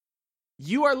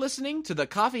You are listening to the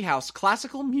Coffee House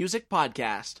Classical Music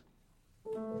Podcast.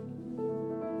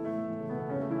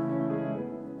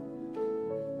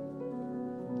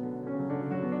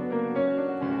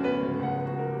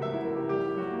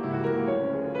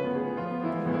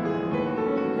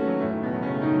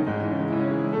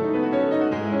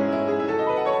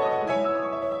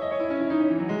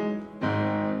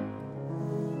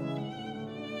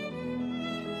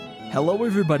 Hello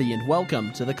everybody and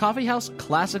welcome to the Coffee House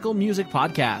Classical Music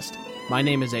Podcast. My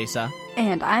name is Asa.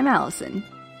 And I'm Allison.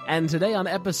 And today on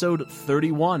episode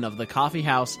 31 of the Coffee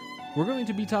House, we're going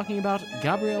to be talking about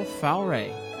Gabriel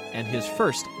Faure and his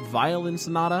first violin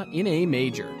sonata in A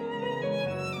major.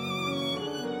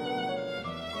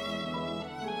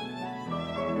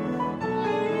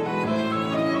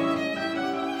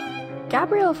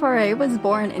 Gabriel Faure was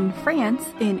born in France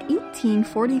in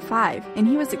 1845, and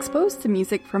he was exposed to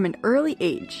music from an early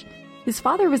age. His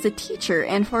father was a teacher,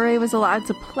 and Faure was allowed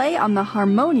to play on the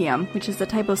harmonium, which is a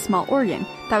type of small organ,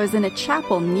 that was in a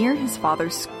chapel near his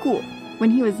father's school.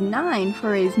 When he was 9,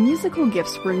 Faure's musical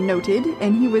gifts were noted,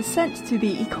 and he was sent to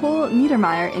the École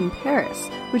Niedermeyer in Paris,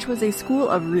 which was a school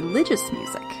of religious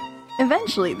music.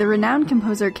 Eventually, the renowned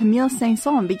composer Camille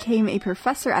Saint-Saëns became a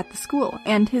professor at the school,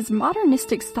 and his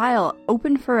modernistic style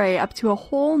opened Faure up to a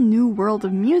whole new world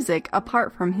of music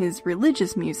apart from his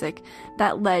religious music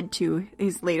that led to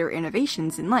his later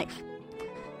innovations in life.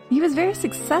 He was very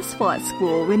successful at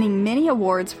school, winning many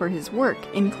awards for his work,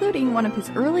 including one of his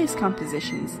earliest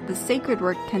compositions, the sacred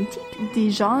work Cantique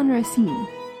de Jean Racine.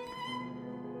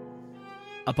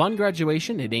 Upon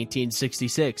graduation in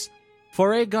 1866,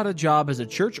 Faure got a job as a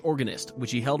church organist,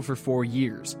 which he held for 4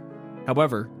 years.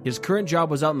 However, his current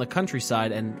job was out in the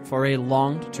countryside, and Faure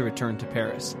longed to return to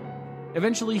Paris.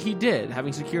 Eventually he did,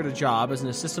 having secured a job as an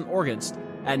assistant organist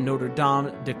at Notre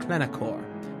Dame de Clénacourt.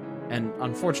 And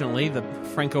unfortunately, the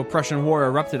Franco-Prussian War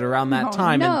erupted around that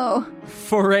time, and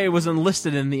Faure was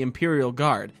enlisted in the Imperial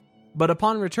Guard. But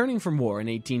upon returning from war in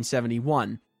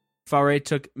 1871, Faure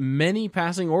took many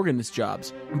passing organist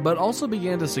jobs, but also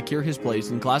began to secure his place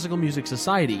in classical music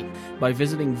society by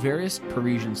visiting various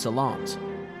Parisian salons.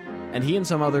 And he and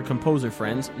some other composer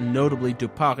friends, notably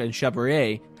Dupart and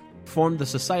Chabrier, formed the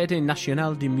Société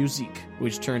Nationale de Musique,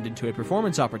 which turned into a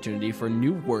performance opportunity for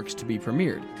new works to be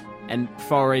premiered. And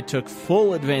Faure took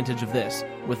full advantage of this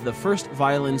with the first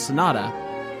violin sonata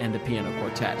and the piano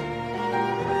quartet.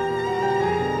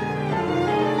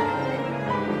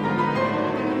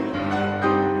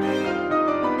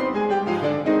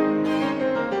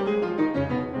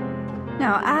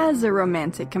 Now, as a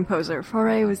romantic composer,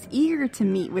 Faure was eager to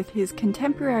meet with his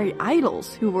contemporary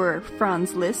idols, who were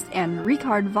Franz Liszt and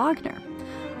Richard Wagner.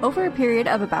 Over a period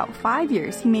of about 5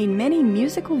 years, he made many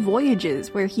musical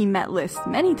voyages where he met Liszt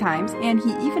many times, and he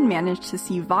even managed to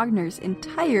see Wagner's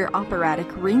entire operatic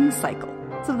Ring cycle.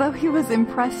 So though he was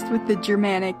impressed with the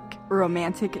Germanic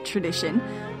romantic tradition,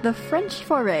 the French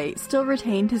Faure still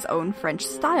retained his own French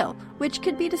style, which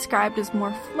could be described as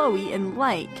more flowy and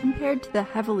light compared to the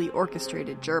heavily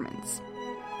orchestrated Germans.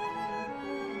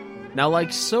 Now,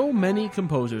 like so many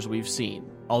composers we've seen,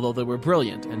 although they were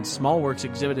brilliant and small works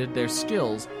exhibited their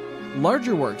skills,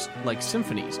 larger works, like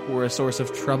symphonies, were a source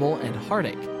of trouble and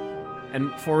heartache.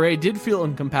 And Faure did feel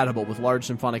incompatible with large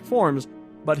symphonic forms,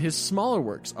 but his smaller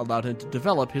works allowed him to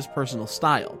develop his personal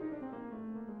style.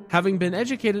 Having been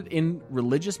educated in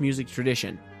religious music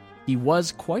tradition, he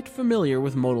was quite familiar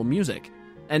with modal music,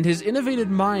 and his innovative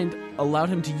mind allowed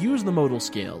him to use the modal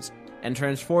scales and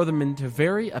transform them into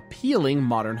very appealing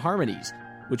modern harmonies,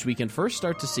 which we can first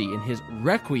start to see in his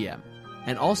Requiem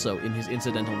and also in his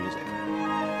incidental music.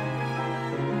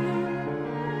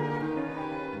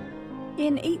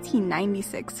 In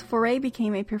 1896, Faure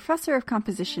became a professor of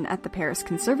composition at the Paris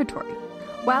Conservatory.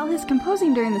 While his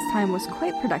composing during this time was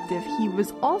quite productive, he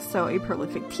was also a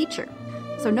prolific teacher.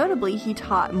 So notably, he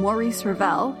taught Maurice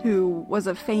Ravel, who was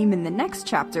of fame in the next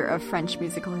chapter of French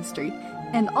musical history,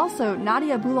 and also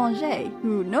Nadia Boulanger,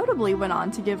 who notably went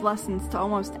on to give lessons to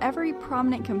almost every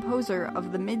prominent composer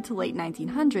of the mid to late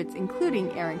 1900s,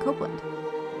 including Aaron Copland.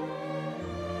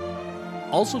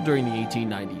 Also during the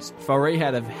 1890s, Faure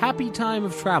had a happy time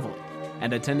of traveling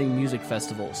and attending music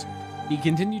festivals. He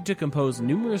continued to compose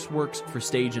numerous works for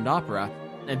stage and opera,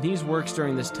 and these works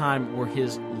during this time were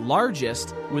his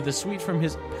largest, with a suite from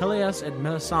his Pelléas et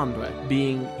Mélisandre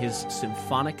being his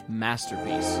symphonic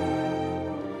masterpiece.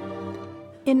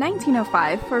 In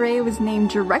 1905, Faure was named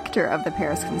director of the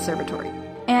Paris Conservatory.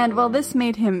 And while this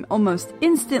made him almost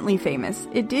instantly famous,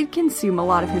 it did consume a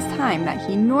lot of his time that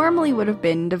he normally would have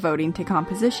been devoting to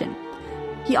composition.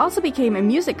 He also became a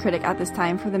music critic at this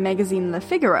time for the magazine Le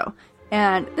Figaro,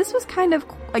 And this was kind of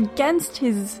against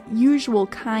his usual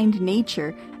kind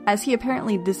nature, as he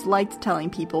apparently disliked telling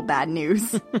people bad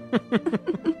news.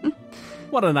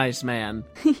 What a nice man.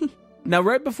 Now,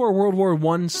 right before World War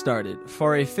I started,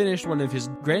 Faure finished one of his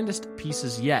grandest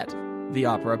pieces yet, the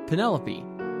opera Penelope.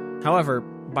 However,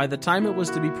 by the time it was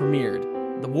to be premiered,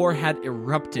 the war had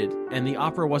erupted, and the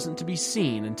opera wasn't to be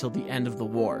seen until the end of the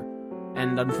war.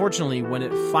 And unfortunately, when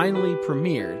it finally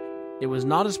premiered, it was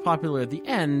not as popular at the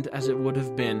end as it would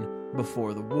have been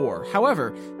before the war.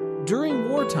 However, during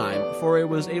wartime, Faure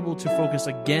was able to focus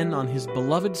again on his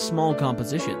beloved small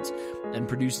compositions and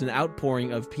produced an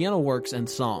outpouring of piano works and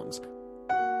songs.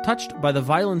 Touched by the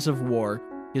violence of war,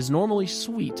 his normally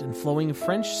sweet and flowing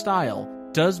French style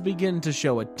does begin to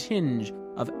show a tinge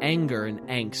of anger and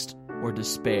angst or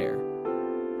despair.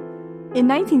 In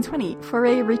 1920,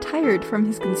 Faure retired from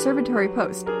his conservatory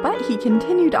post, but he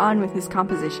continued on with his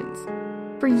compositions.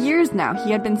 For years now,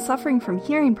 he had been suffering from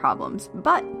hearing problems,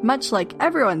 but much like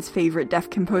everyone's favorite deaf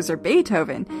composer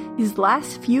Beethoven, his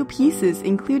last few pieces,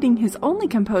 including his only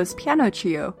composed piano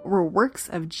trio, were works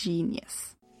of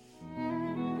genius.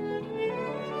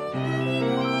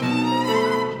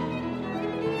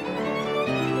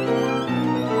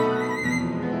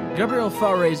 Gabriel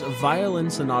Faure's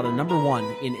Violin Sonata No.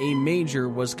 1 in A major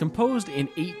was composed in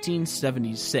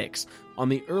 1876, on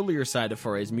the earlier side of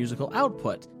Faure's musical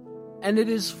output, and it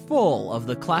is full of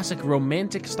the classic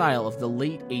romantic style of the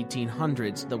late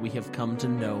 1800s that we have come to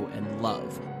know and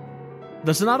love.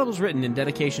 The sonata was written in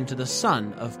dedication to the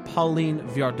son of Pauline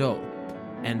Viardot,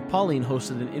 and Pauline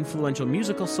hosted an influential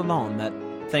musical salon that,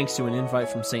 thanks to an invite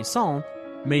from Saint-Saëns,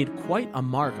 made quite a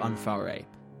mark on Faure.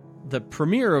 The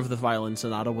premiere of the Violin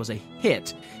Sonata was a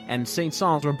hit, and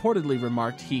Saint-Saëns reportedly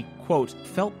remarked he, quote,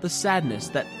 felt the sadness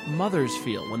that mothers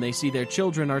feel when they see their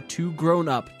children are too grown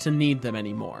up to need them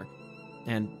anymore,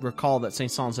 and recall that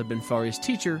Saint-Saëns had been Faure's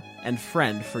teacher and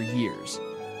friend for years.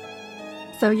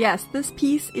 So yes, this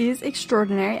piece is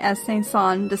extraordinary, as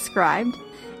Saint-Saëns described,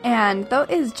 and though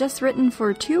it is just written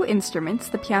for two instruments,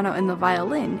 the piano and the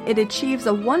violin, it achieves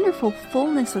a wonderful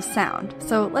fullness of sound,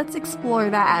 so let's explore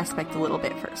that aspect a little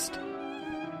bit first.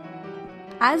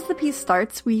 As the piece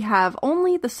starts, we have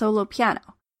only the solo piano.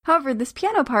 However, this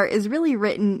piano part is really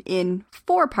written in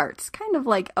 4 parts, kind of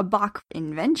like a Bach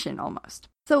invention almost.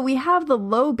 So we have the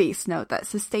low bass note that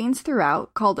sustains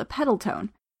throughout, called a pedal tone,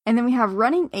 and then we have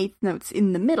running eighth notes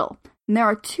in the middle. And there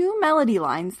are 2 melody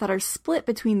lines that are split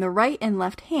between the right and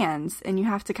left hands, and you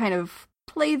have to kind of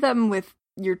play them with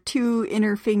your 2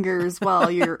 inner fingers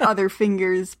while your other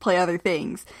fingers play other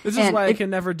things. This is why I can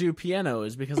never do piano,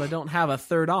 is because I don't have a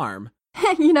third arm.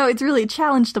 You know, it's really a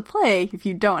challenge to play if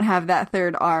you don't have that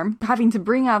third arm, having to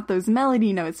bring out those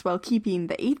melody notes while keeping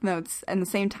the eighth notes at the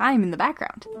same time in the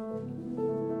background.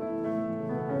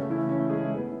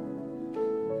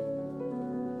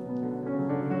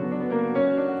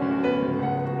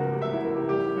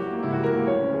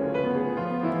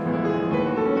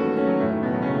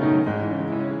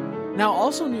 Now,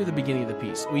 also near the beginning of the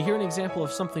piece, we hear an example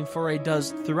of something Faure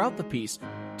does throughout the piece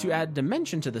to add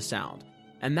dimension to the sound,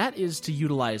 and that is to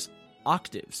utilize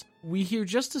octaves. We hear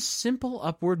just a simple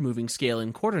upward moving scale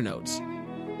in quarter notes.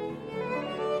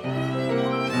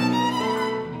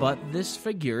 But this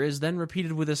figure is then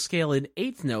repeated with a scale in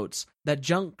eighth notes that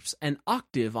jumps an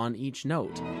octave on each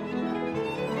note.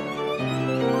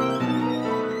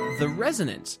 The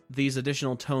resonance these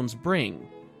additional tones bring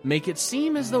make it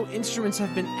seem as though instruments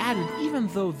have been added even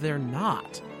though they're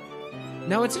not.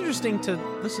 Now, it's interesting to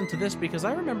listen to this because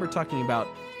I remember talking about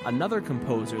another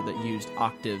composer that used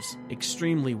octaves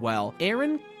extremely well,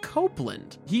 Aaron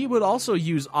Copland. He would also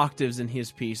use octaves in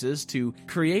his pieces to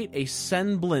create a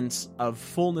semblance of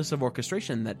fullness of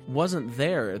orchestration that wasn't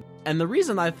there. And the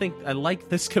reason I think I like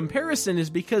this comparison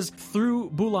is because through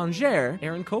Boulanger,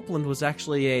 Aaron Copland was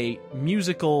actually a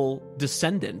musical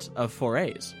descendant of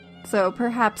Faure's. So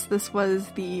perhaps this was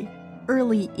the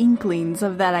early inklings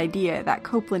of that idea that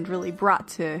Copland really brought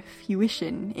to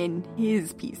fruition in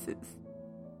his pieces.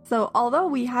 So although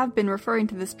we have been referring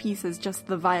to this piece as just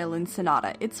the Violin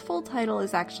Sonata, its full title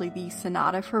is actually the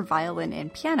Sonata for Violin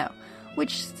and Piano,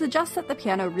 which suggests that the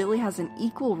piano really has an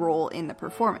equal role in the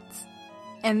performance.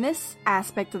 And this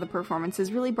aspect of the performance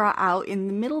is really brought out in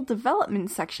the middle development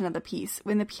section of the piece,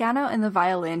 when the piano and the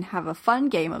violin have a fun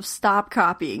game of stop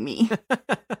copying me.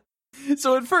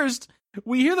 So at first,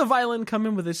 we hear the violin come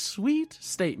in with a sweet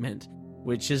statement,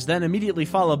 which is then immediately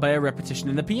followed by a repetition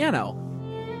in the piano.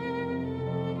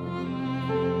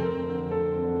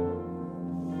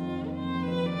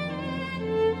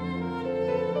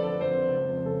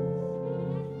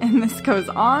 And And this goes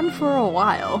on for a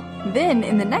while. Then,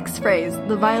 in the next phrase,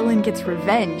 the violin gets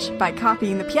revenge by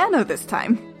copying the piano this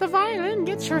time. The violin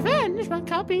gets revenge by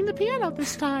copying the piano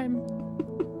this time.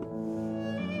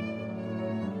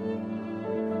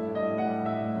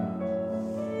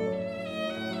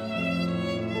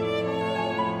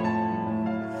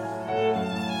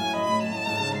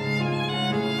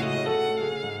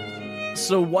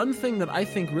 So one thing that I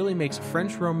think really makes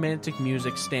French Romantic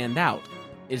music stand out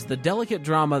is the delicate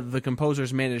drama the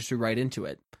composers managed to write into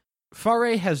it.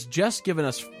 Faure has just given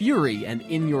us fury and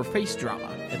in-your-face drama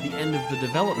at the end of the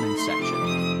development section.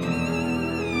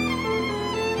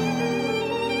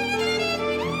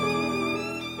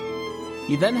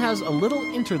 He then has a little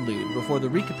interlude before the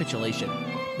recapitulation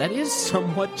that is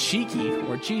somewhat cheeky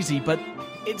or cheesy, but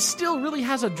it still really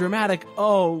has a dramatic,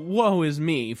 oh, woe is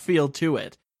me feel to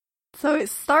it. So it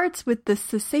starts with the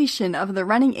cessation of the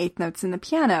running eighth notes in the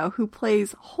piano, who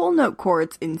plays whole note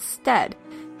chords instead.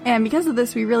 And because of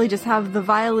this, we really just have the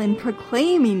violin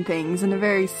proclaiming things in a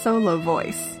very solo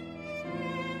voice.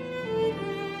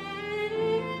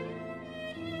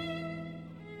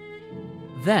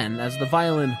 Then, as the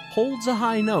violin holds a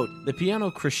high note, the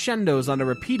piano crescendos on a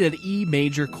repeated E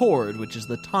major chord, which is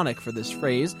the tonic for this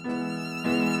phrase,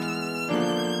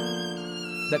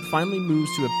 that finally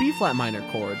moves to a B-flat minor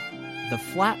chord, the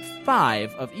flat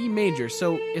 5 of E major,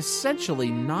 so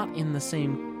essentially not in the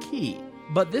same key.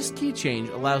 But this key change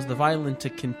allows the violin to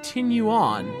continue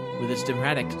on with its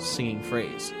dramatic singing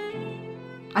phrase.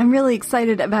 I'm really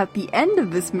excited about the end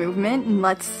of this movement, and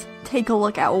let's take a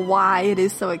look at why it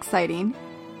is so exciting.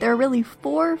 There are really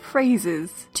 4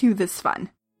 phrases to this fun.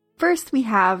 First, we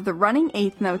have the running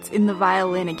eighth notes in the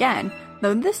violin again,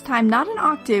 though this time not in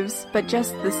octaves, but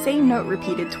just the same note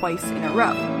repeated twice in a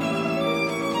row.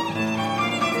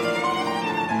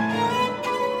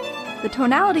 The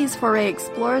tonalities Faure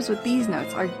explores with these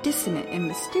notes are dissonant and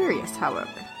mysterious,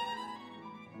 however.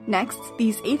 Next,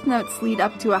 these eighth notes lead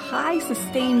up to a high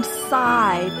sustained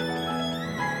sigh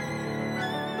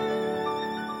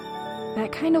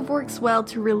that kind of works well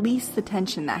to release the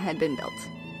tension that had been built.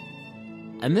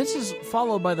 And this is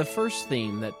followed by the first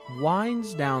theme that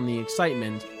winds down the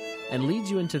excitement and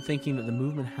leads you into thinking that the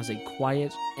movement has a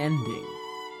quiet ending.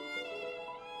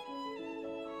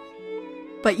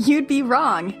 But you'd be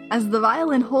wrong. As the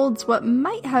violin holds what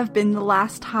might have been the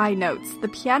last high notes, the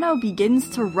piano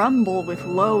begins to rumble with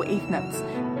low eighth notes.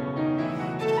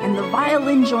 And the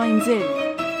violin joins in.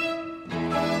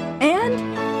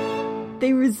 And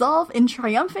they resolve in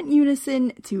triumphant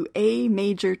unison to A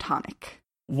major tonic.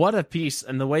 What a piece,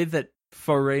 and the way that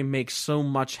Faure makes so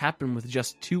much happen with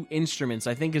just 2 instruments,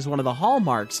 I think is one of the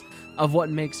hallmarks of what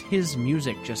makes his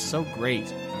music just so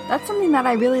great. That's something that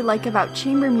I really like about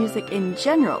chamber music in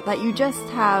general, that you just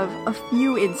have a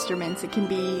few instruments. It can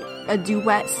be a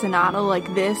duet sonata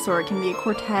like this, or it can be a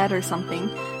quartet or something,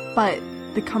 but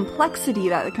the complexity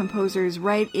that the composers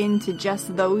write into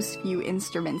just those few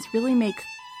instruments really makes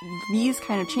these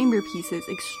kind of chamber pieces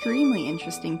extremely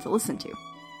interesting to listen to.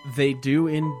 They do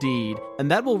indeed. And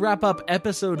that will wrap up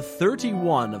episode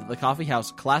 31 of the Coffee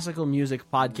House Classical Music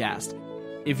Podcast.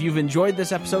 If you've enjoyed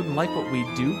this episode and like what we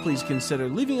do, please consider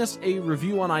leaving us a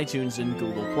review on iTunes and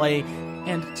Google Play,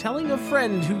 and telling a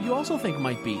friend who you also think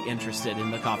might be interested in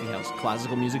the Coffee House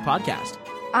Classical Music Podcast.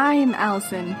 I'm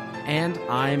Allison. And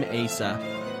I'm Asa.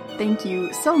 Thank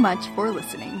you so much for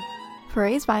listening.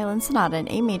 Faure's Violin Sonata in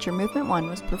A Major Movement 1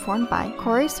 was performed by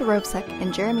Corey Sorovsek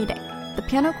and Jeremy Day. The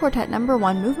Piano Quartet No.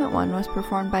 1 Movement 1 was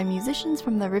performed by musicians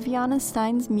from the Riviana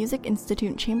Steins Music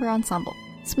Institute Chamber Ensemble.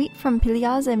 Suite from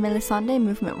Piliaz et Melisande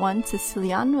Movement 1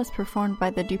 Sicilian was performed by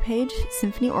the DuPage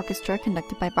Symphony Orchestra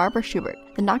conducted by Barbara Schubert.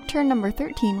 The Nocturne No.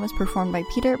 13 was performed by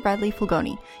Peter Bradley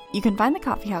Fulgoni. You can find the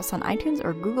Coffee House on iTunes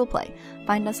or Google Play.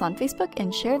 Find us on Facebook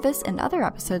and share this and other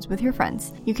episodes with your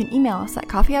friends. You can email us at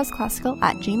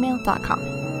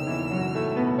coffeehouseclassical@gmail.com.